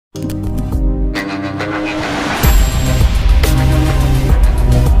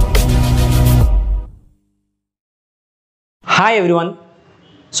Hi everyone.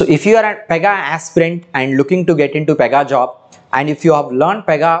 So if you are a Pega aspirant and looking to get into Pega job, and if you have learned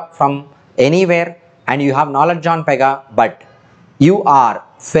Pega from anywhere and you have knowledge on Pega but you are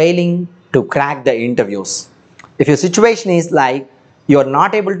failing to crack the interviews. If your situation is like you are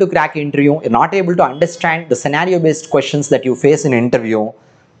not able to crack interview, you're not able to understand the scenario based questions that you face in interview,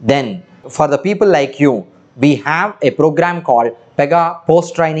 then for the people like you, we have a program called Pega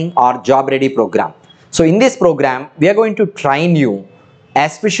Post Training or Job Ready program. So in this program, we are going to train you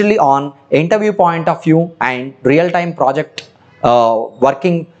especially on interview point of view and real-time project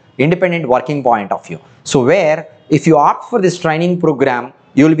independent working point of view. So where if you opt for this training program,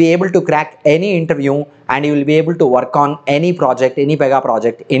 you will be able to crack any interview and you will be able to work on any project, any Pega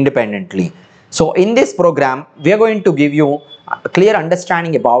project independently. So in this program, we are going to give you a clear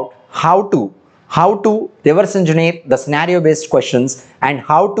understanding about how to reverse engineer the scenario based questions and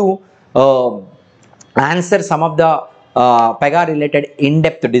how to answer some of the Pega related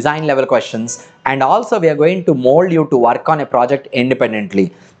in-depth design level questions, and also we are going to mold you to work on a project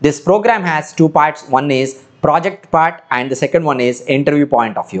independently. This program has two parts. One is project part and the second one is interview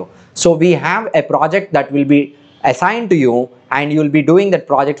point of view. So we have a project that will be assigned to you and you will be doing that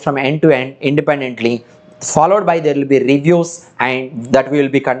project from end to end independently, followed by there will be reviews and that we will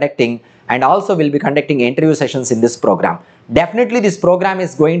be conducting, and also we'll be conducting interview sessions in this program. Definitely this program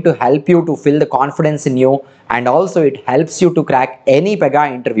is going to help you to fill the confidence in you, and also it helps you to crack any Pega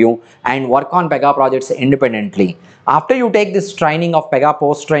interview and work on Pega projects independently. After you take this training of Pega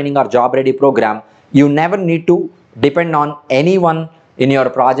Post Training or Job Ready program, you never need to depend on anyone in your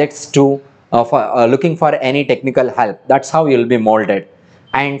projects to looking for any technical help. That's how you'll be molded.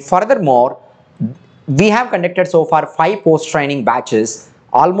 And furthermore, we have conducted so far 5 post training batches.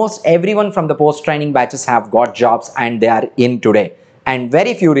 Almost everyone from the post training batches have got jobs and they are in today, and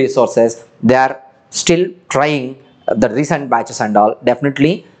very few resources they are still trying the recent batches and all.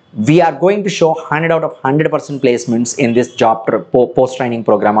 Definitely we are going to show 100 out of 100% placements in this job post training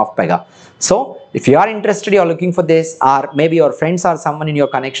program of Pega. So if you are interested, you are looking for this, or maybe your friends or someone in your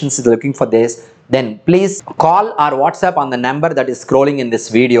connections is looking for this, then please call or WhatsApp on the number that is scrolling in this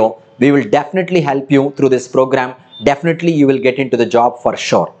video. We will definitely help you through this program. Definitely you will get into the job for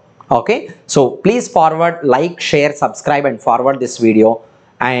sure. Okay, so please forward, like, share, subscribe and forward this video.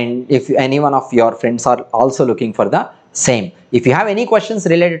 And if any one of your friends are also looking for the same, if you have any questions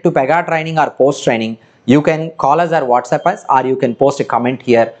related to Pega training or post training, you can call us or WhatsApp us, or you can post a comment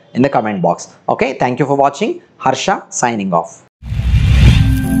here in the comment box. Okay, thank you for watching. Harsha signing off.